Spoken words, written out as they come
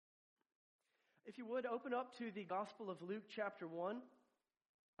If you would, open up to the Gospel of Luke chapter 1.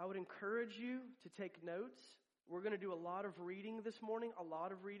 I would encourage you to take notes. We're going to do a lot of reading this morning, a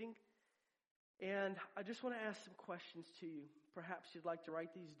lot of reading. And I just want to ask some questions to you. Perhaps you'd like to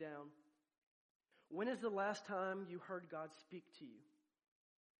write these down. When is the last time you heard God speak to you?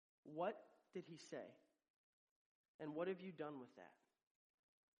 What did He say? And what have you done with that?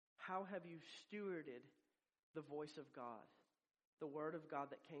 How have you stewarded the voice of God, the Word of God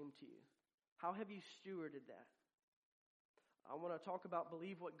that came to you? How have you stewarded that? I want to talk about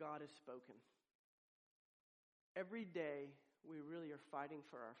believe what God has spoken. Every day, we really are fighting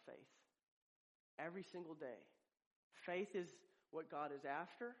for our faith. Every single day. Faith is what God is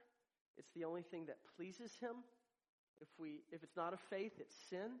after. It's the only thing that pleases Him. If it's not a faith, it's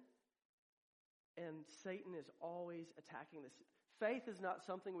sin. And Satan is always attacking this. Faith is not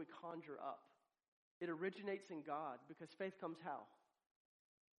something we conjure up. It originates in God, because faith comes how?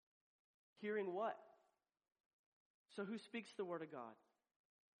 Hearing what? So who speaks the word of God?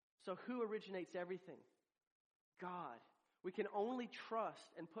 So who originates everything? God. We can only trust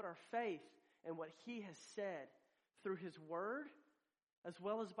and put our faith in what He has said through His word, as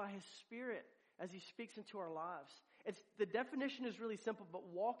well as by His Spirit as He speaks into our lives. The definition is really simple, but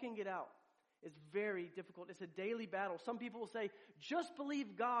walking it out is very difficult. It's a daily battle. Some people will say, just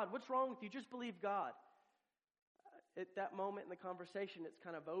believe God. What's wrong with you? Just believe God. At that moment in the conversation, it's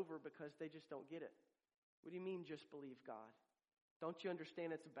kind of over because they just don't get it. What do you mean, just believe God? Don't you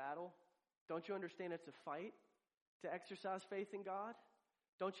understand it's a battle? Don't you understand it's a fight to exercise faith in God?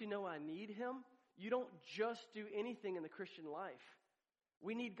 Don't you know I need Him? You don't just do anything in the Christian life.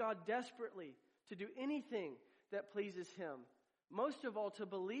 We need God desperately to do anything that pleases Him. Most of all, to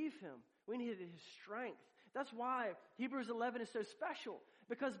believe Him. We need His strength. That's why Hebrews 11 is so special.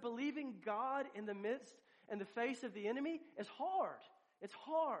 Because believing God in the midst and the face of the enemy is hard. It's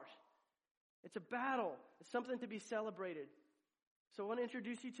hard. It's a battle. It's something to be celebrated. So I want to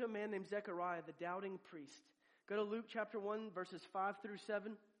introduce you to a man named Zechariah, the doubting priest. Go to Luke chapter 1, verses 5 through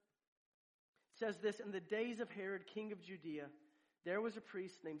 7. It says this, in the days of Herod, king of Judea, there was a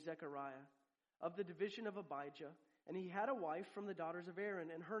priest named Zechariah of the division of Abijah. And he had a wife from the daughters of Aaron,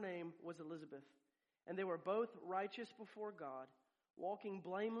 and her name was Elizabeth. And they were both righteous before God, walking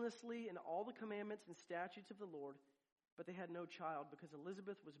blamelessly in all the commandments and statutes of the Lord. But they had no child because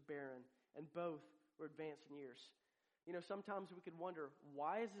Elizabeth was barren, and both were advanced in years. You know, sometimes we could wonder,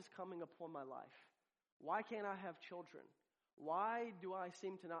 why is this coming upon my life? Why can't I have children? Why do I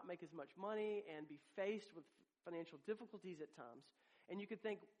seem to not make as much money and be faced with financial difficulties at times? And you could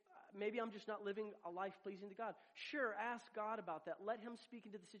think, maybe I'm just not living a life pleasing to God. Sure, ask God about that. Let Him speak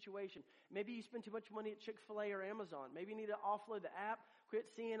into the situation. Maybe you spend too much money at Chick-fil-A or Amazon. Maybe you need to offload the app, quit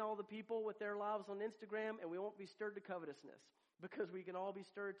seeing all the people with their lives on Instagram, and we won't be stirred to covetousness, because we can all be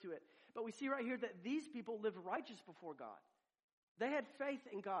stirred to it. But we see right here that these people lived righteous before God. They had faith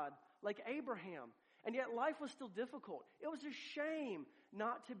in God, like Abraham. And yet life was still difficult. It was a shame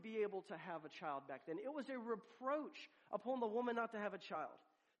not to be able to have a child back then. It was a reproach upon the woman not to have a child.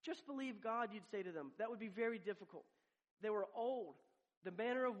 Just believe God, you'd say to them. That would be very difficult. They were old. The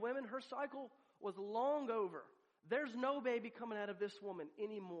manner of women, her cycle was long over. There's no baby coming out of this woman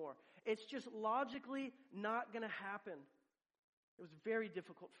anymore. It's just logically not going to happen. It was very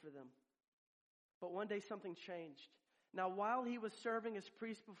difficult for them. But one day something changed. Now, while he was serving as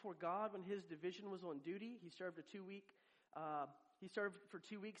priest before God, when his division was on duty, he served for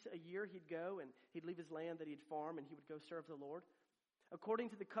 2 weeks a year. He'd go and he'd leave his land that he'd farm, and he would go serve the Lord. According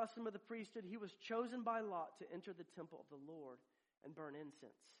to the custom of the priesthood, he was chosen by lot to enter the temple of the Lord and burn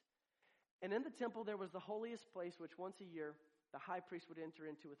incense. And in the temple there was the holiest place, which once a year the high priest would enter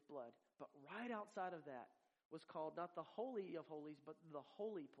into with blood. But right outside of that was called not the Holy of Holies, but the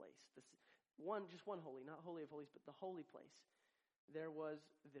holy place. Just one holy, not Holy of Holies, but the holy place. There was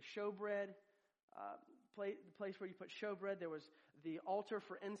the showbread, the place where you put showbread. There was the altar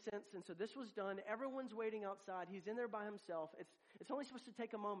for incense. And so this was done. Everyone's waiting outside. He's in there by himself. It's only supposed to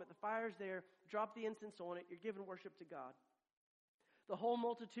take a moment. The fire's there. Drop the incense on it. You're giving worship to God. The whole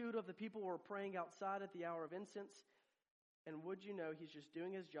multitude of the people were praying outside at the hour of incense. And would you know, he's just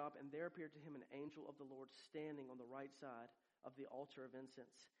doing his job, and there appeared to him an angel of the Lord standing on the right side of the altar of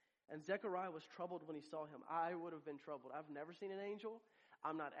incense. And Zechariah was troubled when he saw him. I would have been troubled. I've never seen an angel.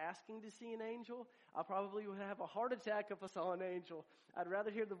 I'm not asking to see an angel. I probably would have a heart attack if I saw an angel. I'd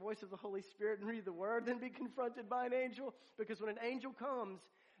rather hear the voice of the Holy Spirit and read the Word than be confronted by an angel. Because when an angel comes,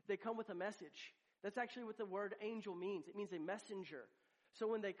 they come with a message. That's actually what the word angel means. It means a messenger. So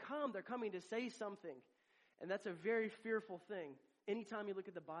when they come, they're coming to say something. And that's a very fearful thing. Anytime you look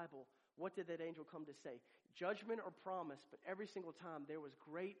at the Bible, what did that angel come to say? Judgment or promise, but every single time there was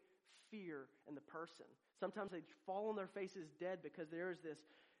great fear in the person. Sometimes they fall on their faces dead because there is this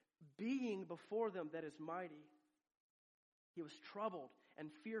being before them that is mighty. He was troubled,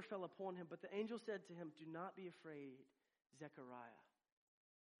 and fear fell upon him. But the angel said to him, "Do not be afraid, Zechariah.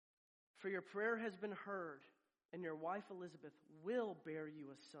 For your prayer has been heard, and your wife Elizabeth will bear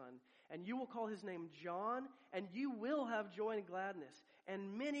you a son. And you will call his name John, and you will have joy and gladness.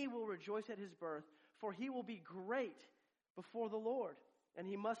 And many will rejoice at his birth, for he will be great before the Lord. And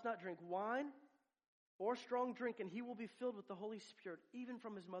he must not drink wine or strong drink, and he will be filled with the Holy Spirit, even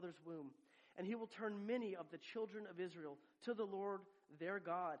from his mother's womb. And he will turn many of the children of Israel to the Lord their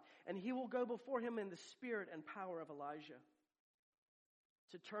God. And he will go before him in the spirit and power of Elijah,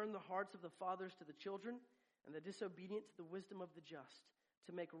 to turn the hearts of the fathers to the children, and the disobedient to the wisdom of the just,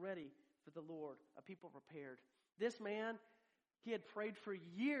 to make ready for the Lord a people prepared." This man, he had prayed for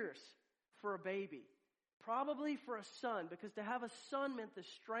years for a baby, probably for a son, because to have a son meant the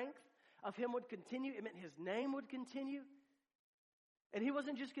strength of him would continue. It meant his name would continue. And he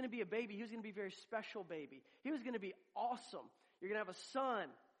wasn't just going to be a baby. He was going to be a very special baby. He was going to be awesome. You're going to have a son.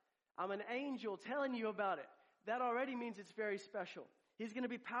 I'm an angel telling you about it. That already means it's very special. He's going to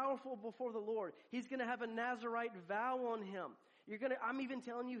be powerful before the Lord. He's going to have a Nazirite vow on him. I'm even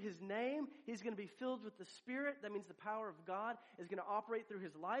telling you his name. He's going to be filled with the Spirit. That means the power of God is going to operate through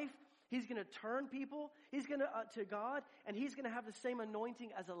his life. He's going to turn people. He's going to God, and he's going to have the same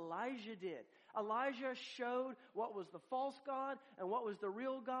anointing as Elijah did. Elijah showed what was the false God and what was the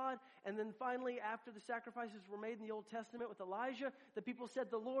real God. And then finally, after the sacrifices were made in the Old Testament with Elijah, the people said,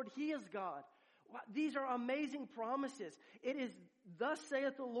 "The Lord, he is God." These are amazing promises. It is, "Thus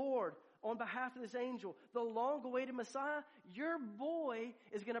saith the Lord," on behalf of this angel, the long-awaited Messiah, your boy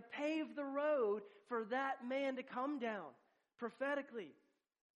is going to pave the road for that man to come down prophetically.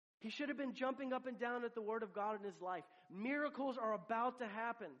 He should have been jumping up and down at the word of God in his life. Miracles are about to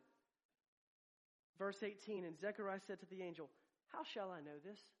happen. Verse 18, "And Zechariah said to the angel, 'How shall I know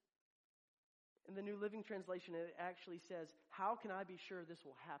this?'" In the New Living Translation, it actually says, "How can I be sure this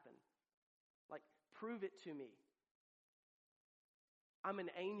will happen?" Like, prove it to me. I'm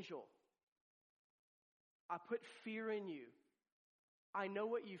an angel. I put fear in you. I know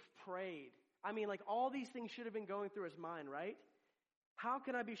what you've prayed. I mean, like, all these things should have been going through his mind, right? "How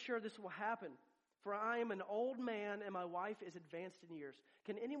can I be sure this will happen? For I am an old man and my wife is advanced in years."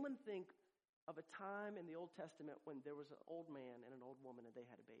 Can anyone think of a time in the Old Testament when there was an old man and an old woman and they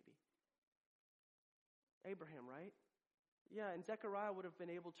had a baby? Abraham, right? Yeah, and Zechariah would have been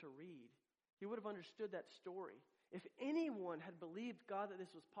able to read. He would have understood that story. If anyone had believed God that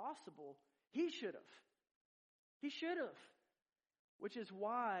this was possible, he should have. He should have. Which is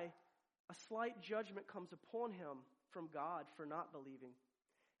why a slight judgment comes upon him from God for not believing.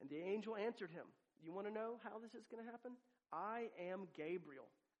 And the angel answered him, "You want to know how this is going to happen? I am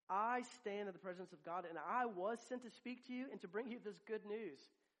Gabriel. I stand in the presence of God, and I was sent to speak to you and to bring you this good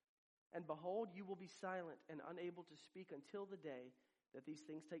news. And behold, you will be silent and unable to speak until the day that these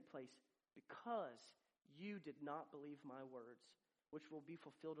things take place, because you did not believe my words, which will be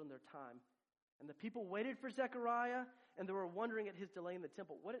fulfilled in their time." And the people waited for Zechariah, and they were wondering at his delay in the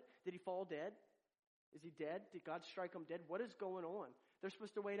temple. Did he fall dead? Is he dead? Did God strike him dead? What is going on? They're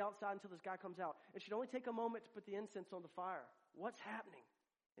supposed to wait outside until this guy comes out. It should only take a moment to put the incense on the fire. What's happening?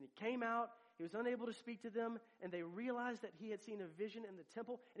 And he came out. He was unable to speak to them, and they realized that he had seen a vision in the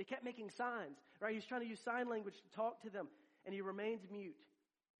temple, and he kept making signs, right? He was trying to use sign language to talk to them, and he remained mute.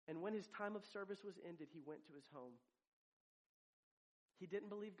 And when his time of service was ended, he went to his home. He didn't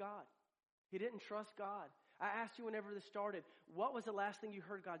believe God. He didn't trust God. I asked you whenever this started, what was the last thing you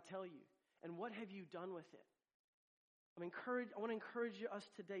heard God tell you? And what have you done with it? I want to encourage us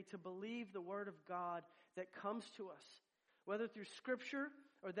today to believe the word of God that comes to us, whether through Scripture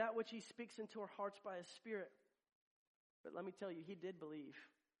or that which he speaks into our hearts by his Spirit. But let me tell you, he did believe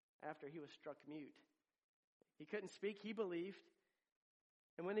after he was struck mute. He couldn't speak, he believed.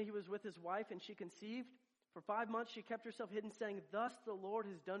 And when he was with his wife and she conceived, for 5 months she kept herself hidden, saying, "Thus the Lord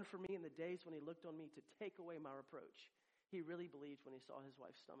has done for me in the days when he looked on me to take away my reproach." He really believed when he saw his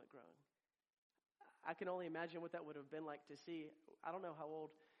wife's stomach growing. I can only imagine what that would have been like to see. I don't know how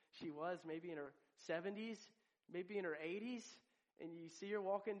old she was, maybe in her 70s, maybe in her 80s, and you see her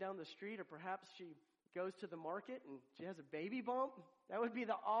walking down the street, or perhaps she goes to the market and she has a baby bump. That would be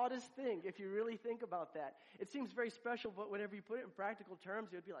the oddest thing if you really think about that. It seems very special, but whenever you put it in practical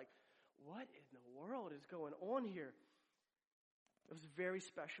terms, it would be like, what in the world is going on here? It was very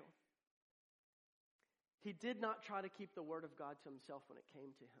special. He did not try to keep the word of God to himself when it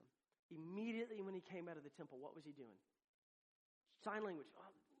came to him. Immediately when he came out of the temple, what was he doing? Sign language.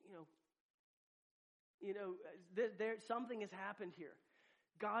 There something has happened here.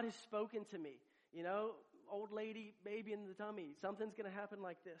 God has spoken to me. You know, old lady, baby in the tummy. Something's going to happen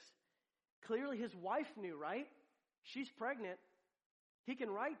like this. Clearly his wife knew, right? She's pregnant. He can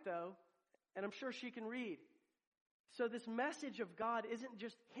write, though, and I'm sure she can read. So this message of God isn't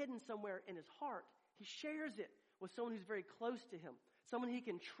just hidden somewhere in his heart. He shares it with someone who's very close to him, someone he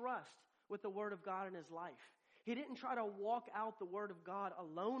can trust with the Word of God in his life. He didn't try to walk out the Word of God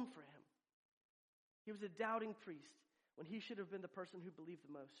alone for him. He was a doubting priest when he should have been the person who believed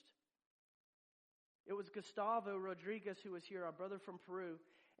the most. It was Gustavo Rodriguez who was here, our brother from Peru,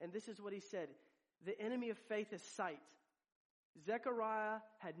 and this is what he said: the enemy of faith is sight. Zechariah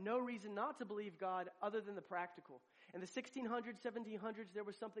had no reason not to believe God other than the practical. In the 1600s, 1700s, there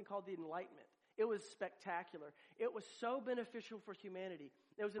was something called the Enlightenment. It was spectacular. It was so beneficial for humanity.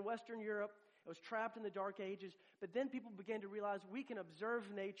 It was in Western Europe. It was trapped in the Dark Ages. But then people began to realize we can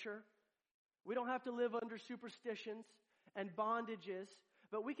observe nature. We don't have to live under superstitions and bondages,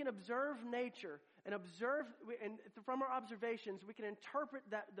 but we can observe nature and from our observations, we can interpret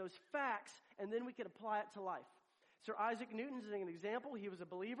those facts, and then we can apply it to life. Sir Isaac Newton's an example. He was a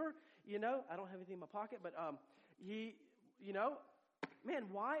believer. You know, I don't have anything in my pocket, but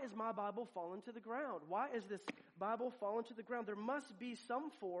why is my Bible fallen to the ground? Why is this Bible fallen to the ground? There must be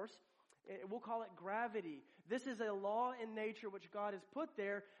some force. We'll call it gravity. This is a law in nature which God has put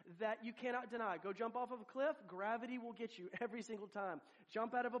there that you cannot deny. Go jump off of a cliff, gravity will get you every single time.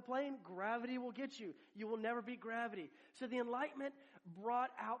 Jump out of a plane, gravity will get you. You will never beat gravity. So the Enlightenment brought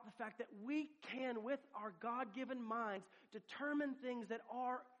out the fact that we can, with our God-given minds, determine things that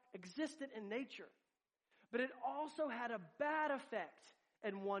are existent in nature. But it also had a bad effect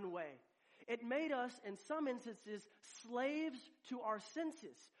in one way. It made us, in some instances, slaves to our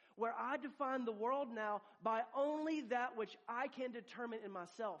senses, where I define the world now by only that which I can determine in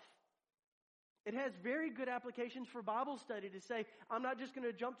myself. It has very good applications for Bible study to say, I'm not just going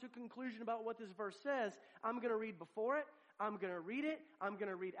to jump to a conclusion about what this verse says. I'm going to read before it. I'm going to read it. I'm going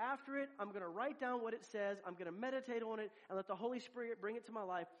to read after it. I'm going to write down what it says. I'm going to meditate on it and let the Holy Spirit bring it to my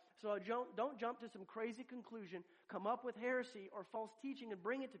life. So I don't jump to some crazy conclusion, come up with heresy or false teaching and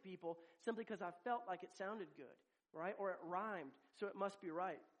bring it to people simply because I felt like it sounded good, right? Or it rhymed, so it must be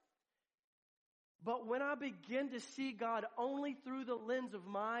right. But when I begin to see God only through the lens of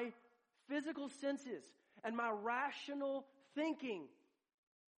my physical senses and my rational thinking,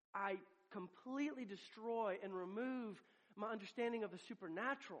 I completely destroy and remove my understanding of the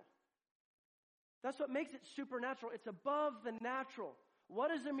supernatural. That's what makes it supernatural. It's above the natural.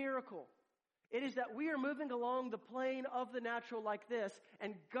 What is a miracle? It is that we are moving along the plane of the natural like this,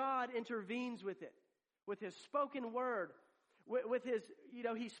 and God intervenes with it, with His spoken word, with His,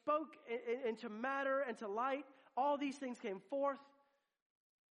 He spoke into matter and to light. All these things came forth.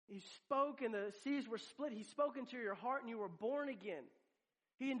 He spoke and the seas were split. He spoke into your heart and you were born again.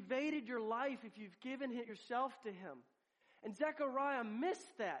 He invaded your life if you've given yourself to Him. And Zechariah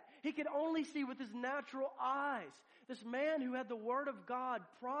missed that. He could only see with his natural eyes. This man who had the Word of God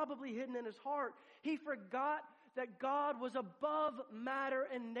probably hidden in his heart, he forgot that God was above matter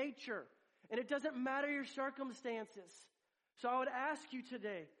and nature. And it doesn't matter your circumstances. So I would ask you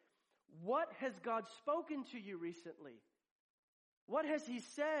today, what has God spoken to you recently? What has He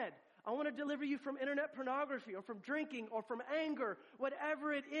said? I want to deliver you from internet pornography or from drinking or from anger,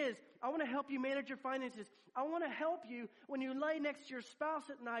 whatever it is. I want to help you manage your finances. I want to help you when you lay next to your spouse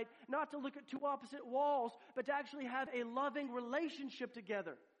at night, not to look at two opposite walls, but to actually have a loving relationship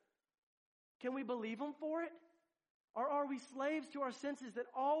together. Can we believe Him for it? Or are we slaves to our senses that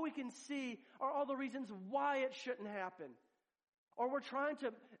all we can see are all the reasons why it shouldn't happen? Or we're trying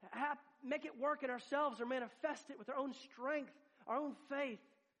to make it work in ourselves or manifest it with our own strength, our own faith.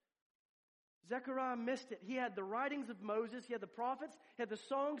 Zechariah missed it. He had the writings of Moses. He had the prophets. He had the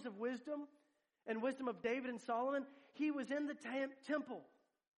songs of wisdom and wisdom of David and Solomon. He was in the temple.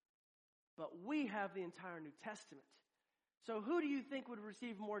 But we have the entire New Testament. So who do you think would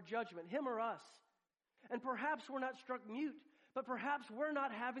receive more judgment, him or us? And perhaps we're not struck mute, but perhaps we're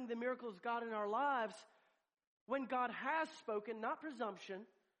not having the miracles of God in our lives when God has spoken, not presumption,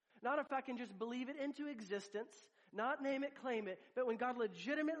 not if I can just believe it into existence, not name it, claim it, but when God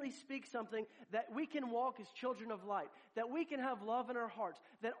legitimately speaks something that we can walk as children of light, that we can have love in our hearts,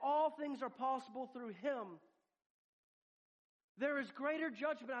 that all things are possible through Him. There is greater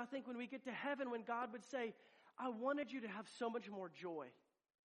judgment, I think, when we get to heaven, when God would say, I wanted you to have so much more joy.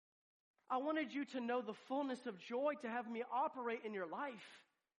 I wanted you to know the fullness of joy, to have me operate in your life.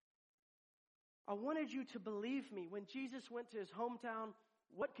 I wanted you to believe me. When Jesus went to His hometown,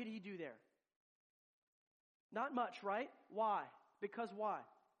 what could He do there? Not much, right? Why? Because why?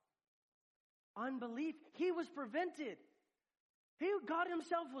 Unbelief. He was prevented. God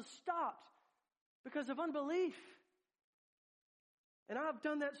himself was stopped because of unbelief. And I've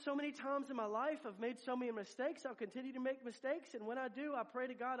done that so many times in my life. I've made so many mistakes. I'll continue to make mistakes. And when I do, I pray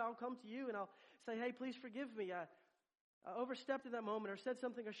to God, I'll come to you and I'll say, hey, please forgive me. I overstepped in that moment or said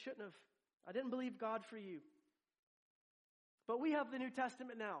something I shouldn't have. I didn't believe God for you. But we have the New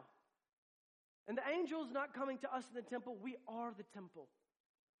Testament now. And the angel's not coming to us in the temple. We are the temple.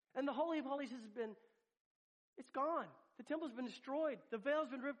 And the Holy of Holies it's gone. The temple's been destroyed. The veil's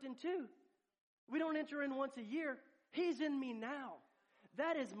been ripped in two. We don't enter in once a year. He's in me now.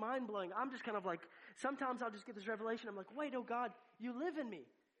 That is mind-blowing. I'm just kind of like, sometimes I'll just get this revelation. I'm like, wait, oh God, you live in me.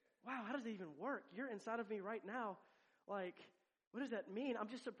 Wow, how does it even work? You're inside of me right now. Like, what does that mean? I'm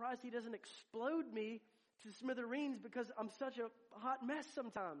just surprised he doesn't explode me to smithereens because I'm such a hot mess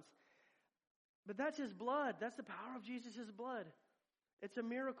sometimes. But that's his blood. That's the power of Jesus' blood. It's a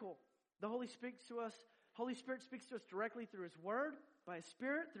miracle. The Holy Spirit speaks to us directly through his word, by his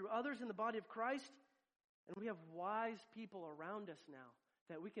Spirit, through others in the body of Christ. And we have wise people around us now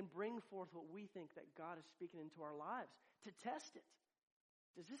that we can bring forth what we think that God is speaking into our lives to test it.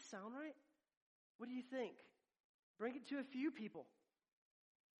 Does this sound right? What do you think? Bring it to a few people.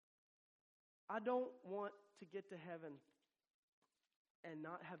 I don't want to get to heaven and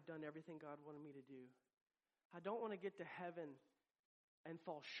not have done everything God wanted me to do. I don't want to get to heaven and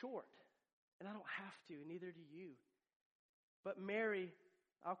fall short. And I don't have to, neither do you. But Mary,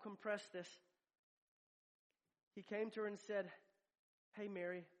 I'll compress this. He came to her and said, hey,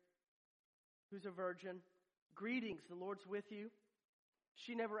 Mary, who's a virgin, greetings, the Lord's with you.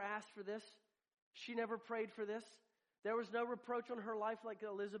 She never asked for this. She never prayed for this. There was no reproach on her life like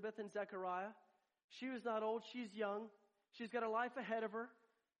Elizabeth and Zechariah. She was not old. She's young. She's got a life ahead of her.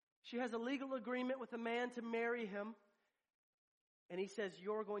 She has a legal agreement with a man to marry him. And he says,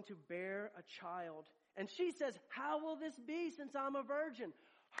 you're going to bear a child. And she says, how will this be since I'm a virgin?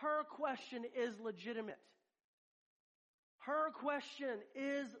 Her question is legitimate. Her question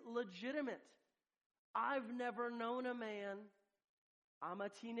is legitimate. I've never known a man. I'm a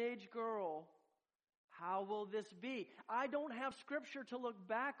teenage girl. How will this be? I don't have scripture to look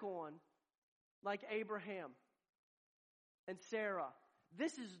back on like Abraham and Sarah.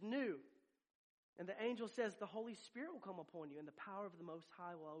 This is new. And the angel says, the Holy Spirit will come upon you and the power of the Most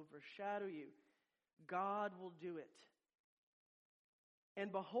High will overshadow you. God will do it.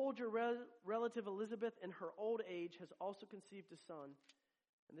 And behold, your relative Elizabeth in her old age has also conceived a son.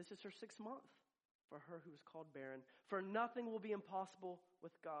 And this is her 6th month for her who is called barren. For nothing will be impossible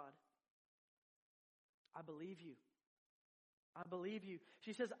with God. I believe you. I believe you.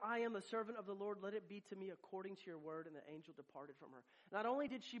 She says, I am the servant of the Lord. Let it be to me according to your word. And the angel departed from her. Not only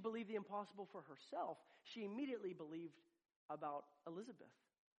did she believe the impossible for herself, she immediately believed about Elizabeth.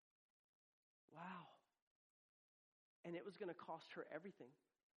 Wow. And it was going to cost her everything.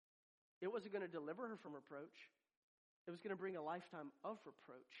 It wasn't going to deliver her from reproach. It was going to bring a lifetime of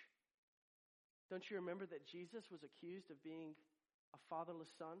reproach. Don't you remember that Jesus was accused of being a fatherless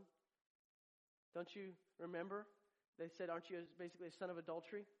son? Don't you remember? They said, aren't you basically a son of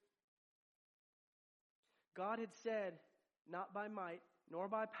adultery? God had said, not by might, nor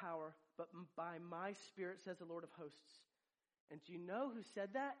by power, but by my Spirit, says the Lord of hosts. And do you know who said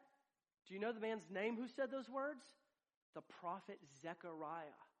that? Do you know the man's name who said those words? The prophet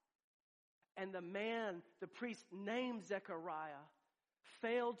Zechariah. And the man, the priest named Zechariah,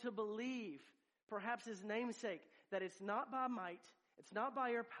 failed to believe, perhaps his namesake, that it's not by might, it's not by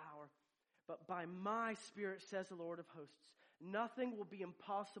your power, but by my Spirit, says the Lord of hosts. Nothing will be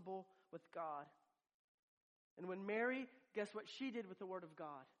impossible with God. And when Mary, guess what she did with the word of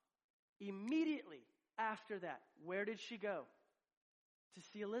God? Immediately after that, where did she go? To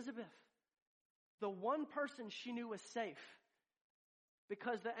see Elizabeth. The one person she knew was safe.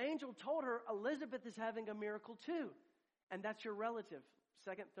 Because the angel told her Elizabeth is having a miracle too. And that's your relative.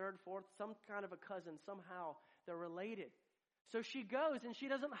 2nd, 3rd, 4th, some kind of a cousin. Somehow they're related. So she goes and she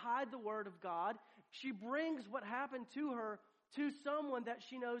doesn't hide the word of God. She brings what happened to her to someone that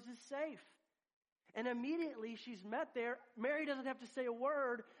she knows is safe. And immediately she's met there. Mary doesn't have to say a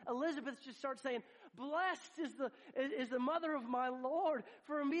word. Elizabeth just starts saying, blessed is the mother of my Lord.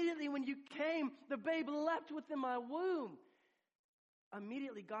 For immediately when you came, the babe leapt within my womb.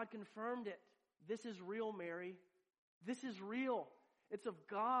 Immediately God confirmed it. This is real, Mary. This is real. It's of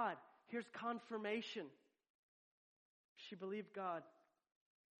God. Here's confirmation. She believed God.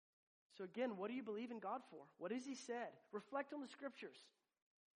 So again, what do you believe in God for? What has He said? Reflect on the scriptures.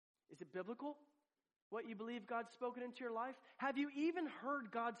 Is it biblical? What you believe God's spoken into your life? Have you even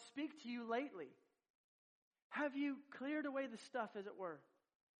heard God speak to you lately? Have you cleared away the stuff, as it were?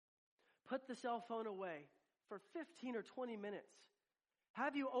 Put the cell phone away for 15 or 20 minutes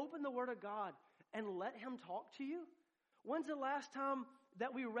Have you opened the Word of God and let Him talk to you? When's the last time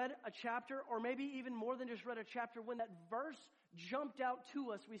that we read a chapter, or maybe even more than just read a chapter, when that verse jumped out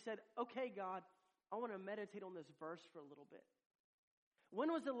to us, we said, okay, God, I want to meditate on this verse for a little bit.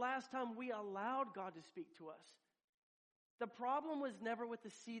 When was the last time we allowed God to speak to us? The problem was never with the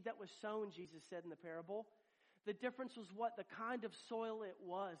seed that was sown, Jesus said in the parable. The difference was what? The kind of soil it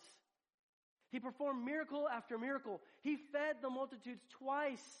was. He performed miracle after miracle. He fed the multitudes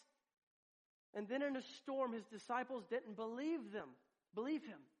twice. And then in a storm, his disciples didn't believe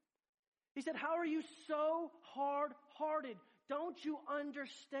him. He said, how are you so hard-hearted? Don't you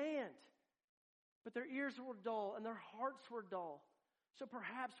understand? But their ears were dull and their hearts were dull. So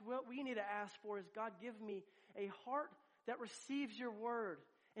perhaps what we need to ask for is, God, give me a heart that receives your word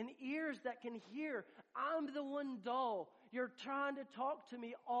and ears that can hear. I'm the one dull. You're trying to talk to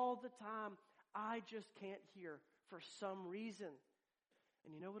me all the time. I just can't hear for some reason.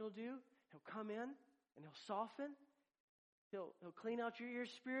 And you know what he'll do? He'll come in and he'll soften. He'll clean out your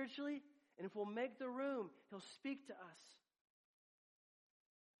ears spiritually. And if we'll make the room, he'll speak to us.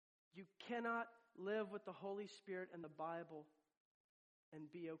 You cannot live with the Holy Spirit and the Bible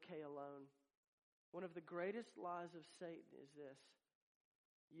and be okay alone. One of the greatest lies of Satan is this: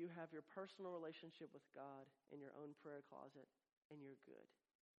 you have your personal relationship with God in your own prayer closet and you're good.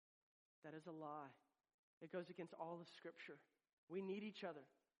 That is a lie. It goes against all of Scripture. We need each other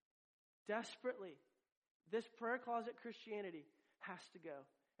desperately. This prayer closet Christianity has to go.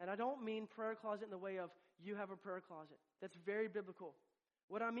 And I don't mean prayer closet in the way of you have a prayer closet. That's very biblical.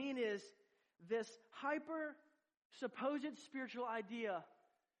 What I mean is this hyper supposed spiritual idea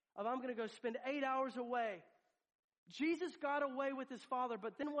of I'm going to go spend 8 hours away. Jesus got away with his Father,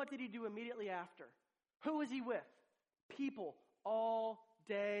 but then what did he do immediately after? Who was he with? People all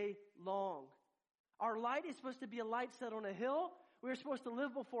day long. Our light is supposed to be a light set on a hill. We are supposed to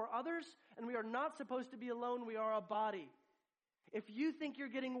live before others, and we are not supposed to be alone. We are a body. If you think you're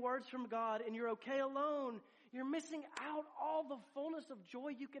getting words from God and you're okay alone, you're missing out all the fullness of joy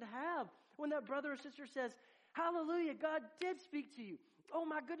you could have when that brother or sister says, hallelujah, God did speak to you. Oh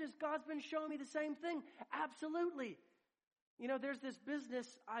my goodness, God's been showing me the same thing. Absolutely. You know, there's this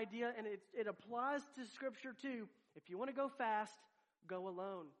business idea, and it applies to Scripture too. If you want to go fast, go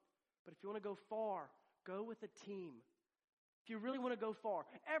alone. But if you want to go far, go with a team. If you really want to go far,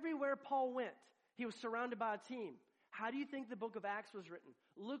 everywhere Paul went, he was surrounded by a team. How do you think the book of Acts was written?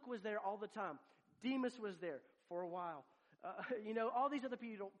 Luke was there all the time. Demas was there for a while. All these other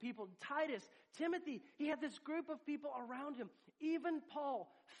people, Titus, Timothy, he had this group of people around him. Even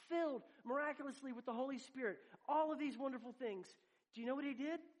Paul, filled miraculously with the Holy Spirit. All of these wonderful things. Do you know what he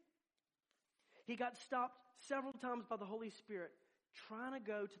did? He got stopped several times by the Holy Spirit trying to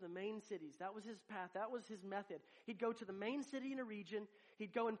go to the main cities. That was his path. That was his method. He'd go to the main city in a region.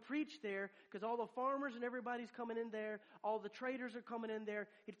 He'd go and preach there because all the farmers and everybody's coming in there. All the traders are coming in there.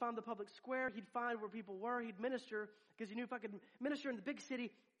 He'd find the public square. He'd find where people were. He'd minister because he knew if I could minister in the big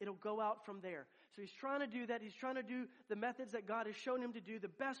city, it'll go out from there. So he's trying to do that. He's trying to do the methods that God has shown him to do, the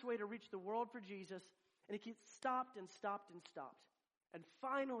best way to reach the world for Jesus. And he gets stopped and stopped and stopped. And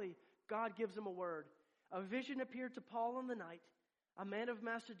finally, God gives him a word. A vision appeared to Paul in the night. A man of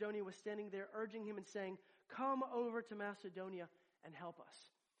Macedonia was standing there urging him and saying, come over to Macedonia and help us.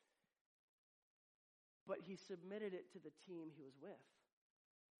 But he submitted it to the team he was with.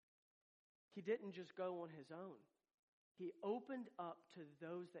 He didn't just go on his own. He opened up to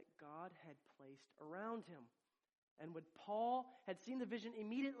those that God had placed around him. And when Paul had seen the vision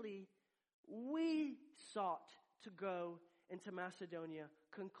immediately, we sought to go into Macedonia,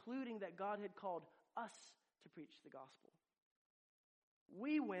 concluding that God had called us to preach the gospel.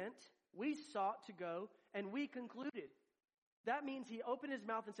 We went, we sought to go, and we concluded. That means he opened his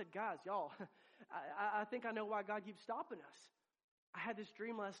mouth and said, guys, y'all, I think I know why God keeps stopping us. I had this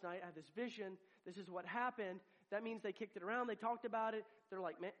dream last night. I had this vision. This is what happened. That means they kicked it around. They talked about it. They're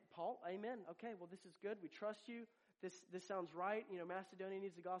like, man, Paul, amen. Okay, well, this is good. We trust you. This sounds right. Macedonia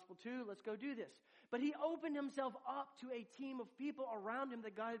needs the gospel too. Let's go do this. But he opened himself up to a team of people around him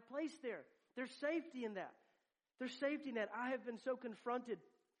that God had placed there. There's safety in that. There's safety in that. I have been so confronted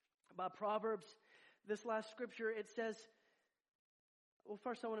by Proverbs. This last scripture, it says, well,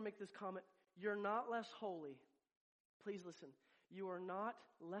 first I want to make this comment. You're not less holy. Please listen. You are not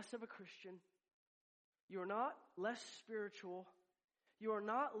less of a Christian. You are not less spiritual. You are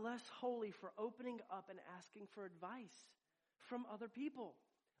not less holy for opening up and asking for advice from other people.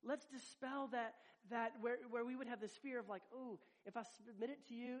 Let's dispel that where we would have this fear of like, oh, if I submit it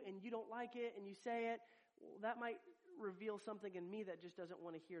to you and you don't like it and you say it, well, that might reveal something in me that just doesn't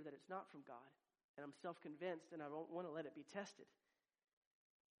want to hear that it's not from God. And I'm self-convinced and I don't want to let it be tested.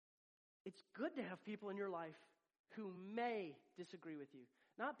 it's good to have people in your life who may disagree with you.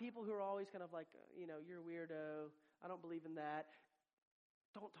 Not people who are always kind of like, you're a weirdo. I don't believe in that.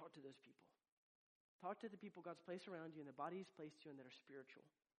 Don't talk to those people. Talk to the people God's placed around you and the body He's placed you in that are spiritual.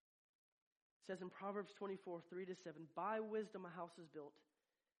 It says in Proverbs 24, 3-7, by wisdom a house is built,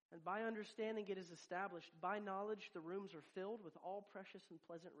 and by understanding it is established. By knowledge the rooms are filled with all precious and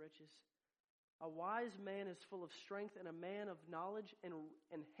pleasant riches. A wise man is full of strength, and a man of knowledge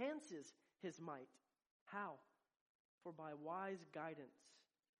enhances his might. How? For by wise guidance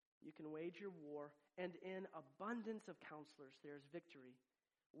you can wage your war, and in abundance of counselors there is victory.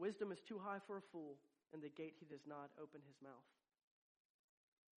 Wisdom is too high for a fool, and the gate he does not open his mouth.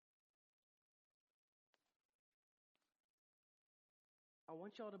 I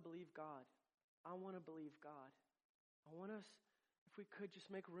want y'all to believe God. I want to believe God. I want us, if we could,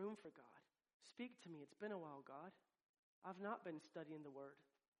 just make room for God. Speak to me. It's been a while, God. I've not been studying the Word.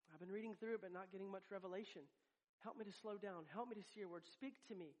 I've been reading through it, but not getting much revelation. Help me to slow down. Help me to see your Word. Speak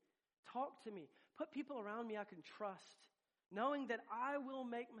to me. Talk to me. Put people around me I can trust, knowing that I will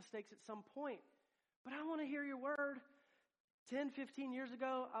make mistakes at some point. But I want to hear your Word. 10, 15 years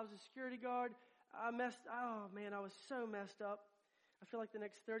ago, I was a security guard. I was so messed up. I feel like the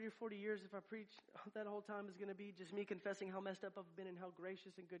next 30 or 40 years, if I preach that whole time, is going to be just me confessing how messed up I've been and how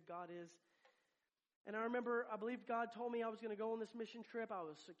gracious and good God is. And I remember, I believed God told me I was going to go on this mission trip. I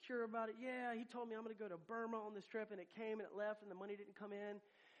was secure about it. Yeah, He told me I'm going to go to Burma on this trip, and it came and it left, and the money didn't come in.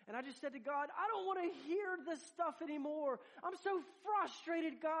 And I just said to God, I don't want to hear this stuff anymore. I'm so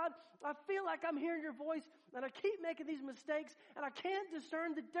frustrated, God. I feel like I'm hearing your voice, and I keep making these mistakes, and I can't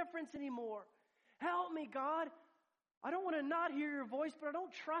discern the difference anymore. Help me, God. I don't want to not hear your voice, but I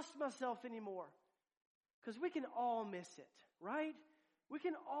don't trust myself anymore. Because we can all miss it, right? We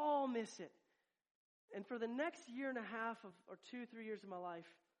can all miss it. And for the next year and a half or 2, 3 years of my life,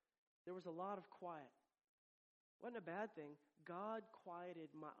 there was a lot of quiet. Wasn't a bad thing. God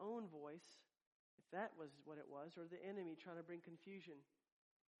quieted my own voice, if that was what it was, or the enemy trying to bring confusion.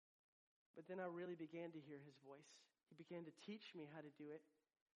 But then I really began to hear His voice. He began to teach me how to do it.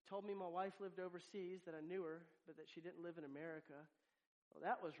 Told me my wife lived overseas, that I knew her, but that she didn't live in America. Well,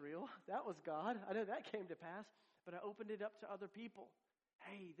 that was real. That was God. I know that came to pass. But I opened it up to other people.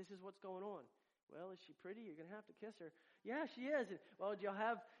 Hey, this is what's going on. Well, is she pretty? You're going to have to kiss her. Yeah, she is. Well, do y'all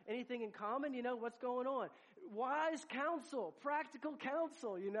have anything in common? What's going on? Wise counsel, practical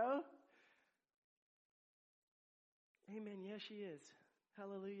counsel, Amen. Yes, she is.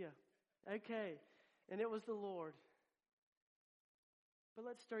 Hallelujah. Okay. And it was the Lord. But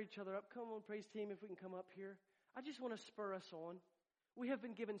let's stir each other up. Come on, praise team, if we can come up here. I just want to spur us on. We have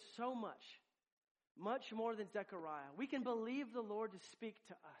been given so much more than Zechariah. We can believe the Lord to speak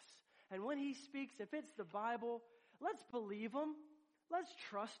to us. And when He speaks, if it's the Bible, let's believe Him. Let's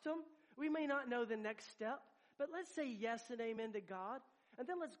trust Him. We may not know the next step, but let's say yes and amen to God. And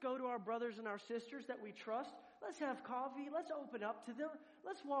then let's go to our brothers and our sisters that we trust. Let's have coffee. Let's open up to them.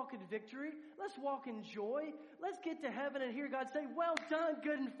 Let's walk in victory. Let's walk in joy. Let's get to heaven and hear God say, well done,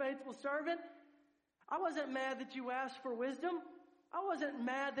 good and faithful servant. I wasn't mad that you asked for wisdom. I wasn't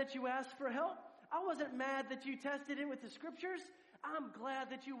mad that you asked for help. I wasn't mad that you tested it with the scriptures. I'm glad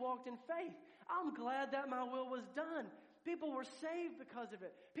that you walked in faith. I'm glad that my will was done. People were saved because of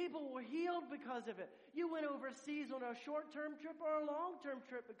it. People were healed because of it. You went overseas on a short-term trip or a long-term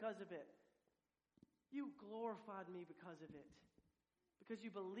trip because of it. You glorified me because of it. Because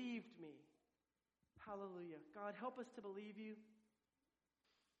you believed me. Hallelujah. God, help us to believe you.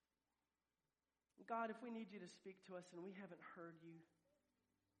 God, if we need you to speak to us and we haven't heard you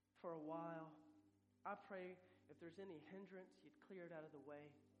for a while, I pray if there's any hindrance, you'd clear it out of the way.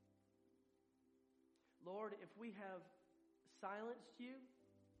 Lord, if we have silenced you,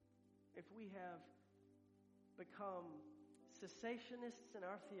 if we have become cessationists in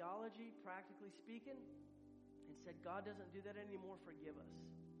our theology, practically speaking, and said, God doesn't do that anymore, forgive us.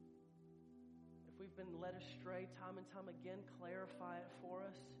 If we've been led astray time and time again, clarify it for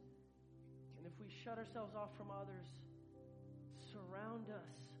us. And if we shut ourselves off from others, surround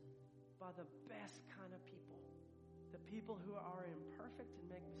us by the best kind of people. The people who are imperfect and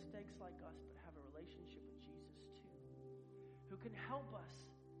make mistakes like us, but have a relationship with Jesus too. Who can help us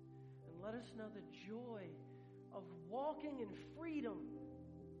and let us know the joy of walking in freedom,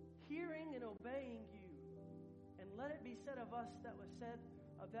 hearing and obeying you. And let it be said of us that was said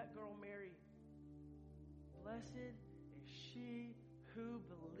of that girl Mary, blessed is she who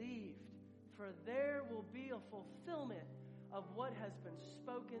believed, for there will be a fulfillment of what has been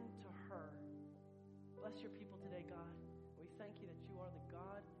spoken to her. Bless your people today, God. We thank you that you are the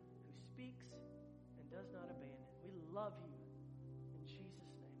God who speaks and does not abandon. We love you.